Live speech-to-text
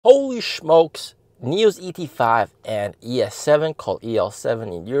Holy smokes, NIO's ET5 and ES7, called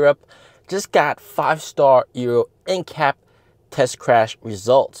EL7 in Europe, just got 5-star Euro NCAP test crash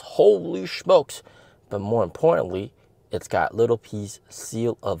results. Holy smokes. But more importantly, it's got Little P's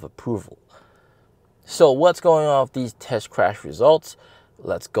seal of approval. So what's going on with these test crash results?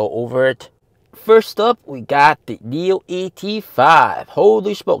 Let's go over it. First up, we got the NIO ET5.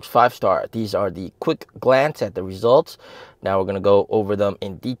 Holy smokes, 5-star. These are the quick glance at the results. Now we're going to go over them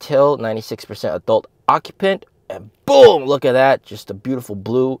in detail. 96% adult occupant. And boom, look at that. Just a beautiful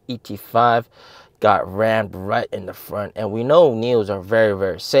blue ET5. Got rammed right in the front. And we know NIOs are very,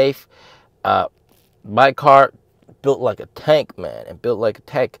 very safe. My car built like a tank, man. And built like a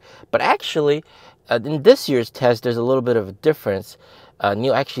tank. But actually, in this year's test, there's a little bit of a difference.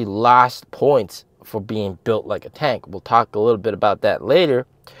 NIO actually lost points for being built like a tank. We'll talk a little bit about that later.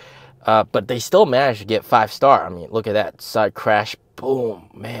 But they still managed to get 5-star. I mean, look at that. Side crash. Boom.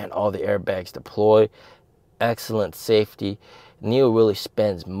 Man, all the airbags deploy. Excellent safety. NIO really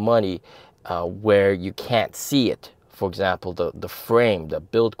spends money where you can't see it. For example, the frame, the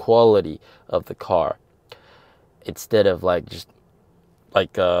build quality of the car. Instead of like just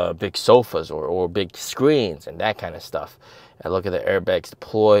like big sofas or big screens and that kind of stuff. And look at the airbags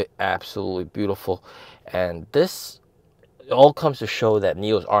deploy, absolutely beautiful. And this all comes to show that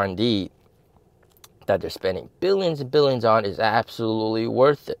NIO's R&D that they're spending billions and billions on is absolutely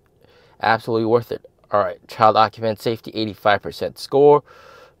worth it. Absolutely worth it. All right, child occupant safety, 85% score.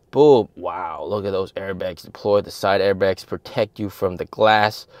 Boom, wow, look at those airbags deployed. The side airbags protect you from the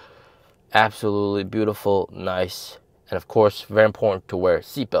glass. Absolutely beautiful, nice. And of course, very important to wear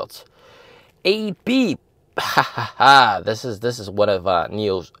seatbelts. AB, this is one of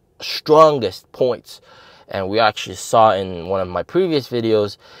NIO's strongest points, and we actually saw in one of my previous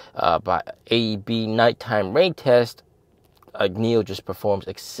videos by AB nighttime rain test. NIO just performs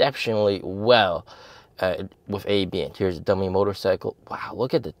exceptionally well with AB. And here's a dummy motorcycle. Wow,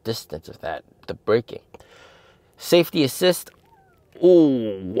 look at the distance of that, the braking. Safety assist.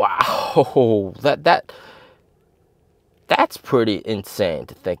 Oh wow, that's pretty insane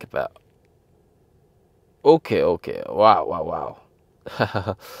to think about. Okay, wow.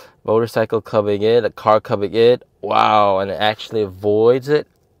 Motorcycle coming in, a car coming in, wow, and it actually avoids it.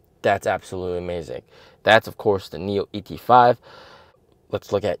 That's absolutely amazing. That's, of course, the NIO ET5.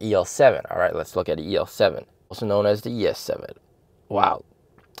 Let's look at EL7, all right? Let's look at the EL7, also known as the ES7. Wow,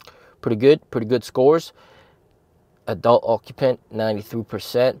 pretty good scores. Adult occupant,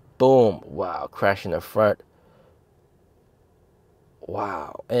 93%. Boom, wow, crash in the front.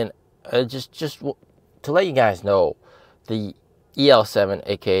 Wow, and just to let you guys know, the EL7,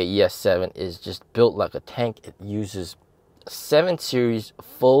 aka ES7, is just built like a tank. It uses 7 series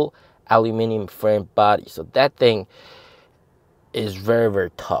full aluminum frame body. So that thing is very,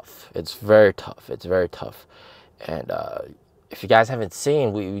 very tough. It's very tough. And if you guys haven't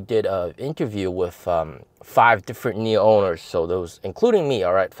seen, we did an interview with 5 different NIO owners. So those, including me,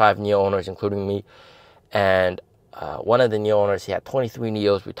 all right, 5 NIO owners, including me. And one of the NIO owners, he had 23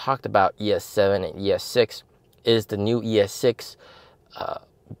 NIOs. We talked about ES7 and ES6. Is the new ES6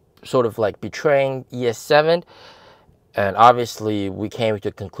 sort of like betraying ES7? And obviously we came to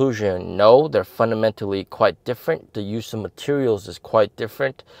the conclusion, no, they're fundamentally quite different. The use of materials is quite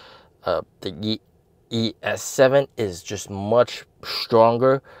different. The ES7 is just much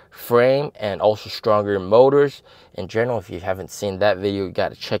stronger frame and also stronger motors. In general, if you haven't seen that video, you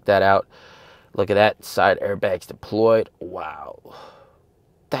got to check that out. Look at that, side airbags deployed. Wow.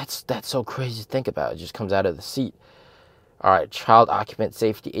 That's so crazy to think about. It just comes out of the seat. All right, child occupant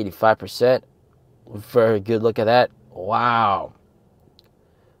safety, 85%. Very good. Look at that. Wow.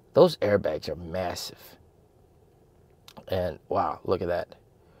 Those airbags are massive. And wow, look at that.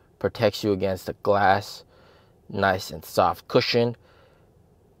 Protects you against the glass. Nice and soft cushion.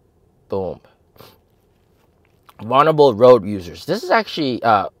 Boom. Vulnerable road users. This is actually,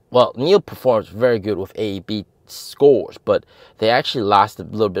 well, NIO performs very good with AEB scores, but they actually lost a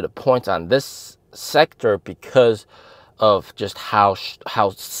little bit of points on this sector because of just how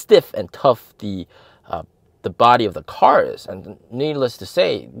stiff and tough the body of the car is. And needless to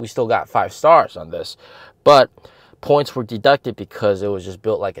say, we still got 5 stars on this, but points were deducted because it was just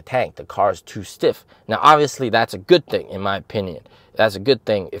built like a tank. The car is too stiff. Now, obviously, that's a good thing in my opinion. That's a good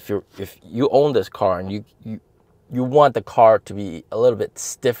thing if you own this car and you want the car to be a little bit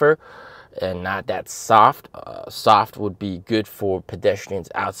stiffer and not that soft. Soft would be good for pedestrians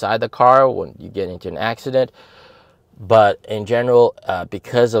outside the car when you get into an accident. But in general,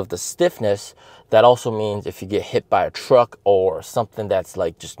 because of the stiffness, that also means if you get hit by a truck or something that's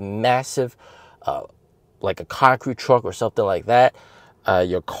like just massive, like a concrete truck or something like that,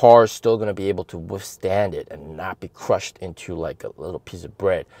 your car is still going to be able to withstand it and not be crushed into like a little piece of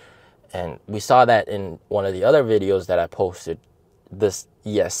bread. And we saw that in one of the other videos that I posted. This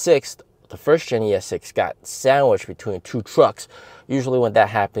ES6, the first gen ES6, got sandwiched between two trucks. Usually when that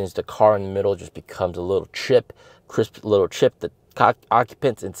happens, the car in the middle just becomes a little chip, crisp little chip. The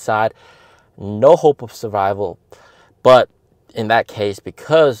occupants inside, no hope of survival. But in that case,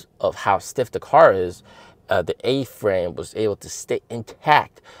 because of how stiff the car is, the A-frame was able to stay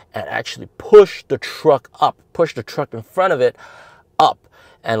intact and actually push the truck up, push the truck in front of it up,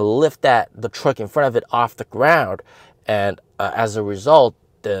 and lift the truck in front of it off the ground. And as a result,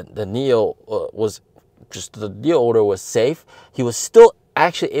 the NIO the NIO owner was safe. He was still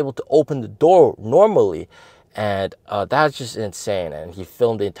actually able to open the door normally, and that's just insane. And he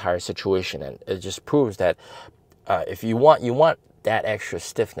filmed the entire situation, and it just proves that if you want that extra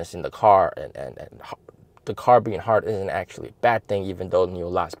stiffness in the car, and the car being hard isn't actually a bad thing, even though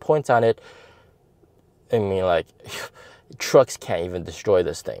NIO lost points on it. I mean, like, trucks can't even destroy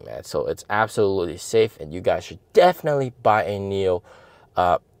this thing, man. So it's absolutely safe, and you guys should definitely buy a NIO.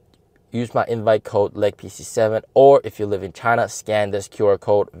 Use my invite code LEGPC7, or if you live in China, scan this QR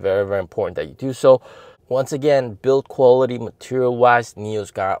code. Very, very important that you do so. Once again, build quality, material-wise,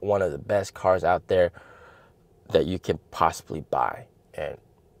 NIO's got one of the best cars out there that you can possibly buy. And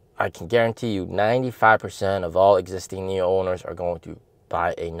I can guarantee you 95% of all existing NIO owners are going to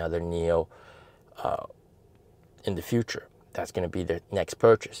buy another NIO in the future. That's going to be their next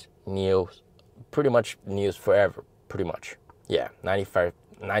purchase. NIO's forever, pretty much. Yeah,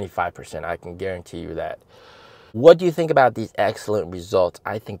 95%, I can guarantee you that. What do you think about these excellent results?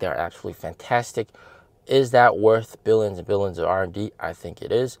 I think they're absolutely fantastic. Is that worth billions and billions of R&D? I think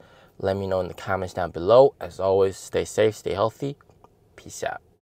it is. Let me know in the comments down below. As always, stay safe, stay healthy. Peace out.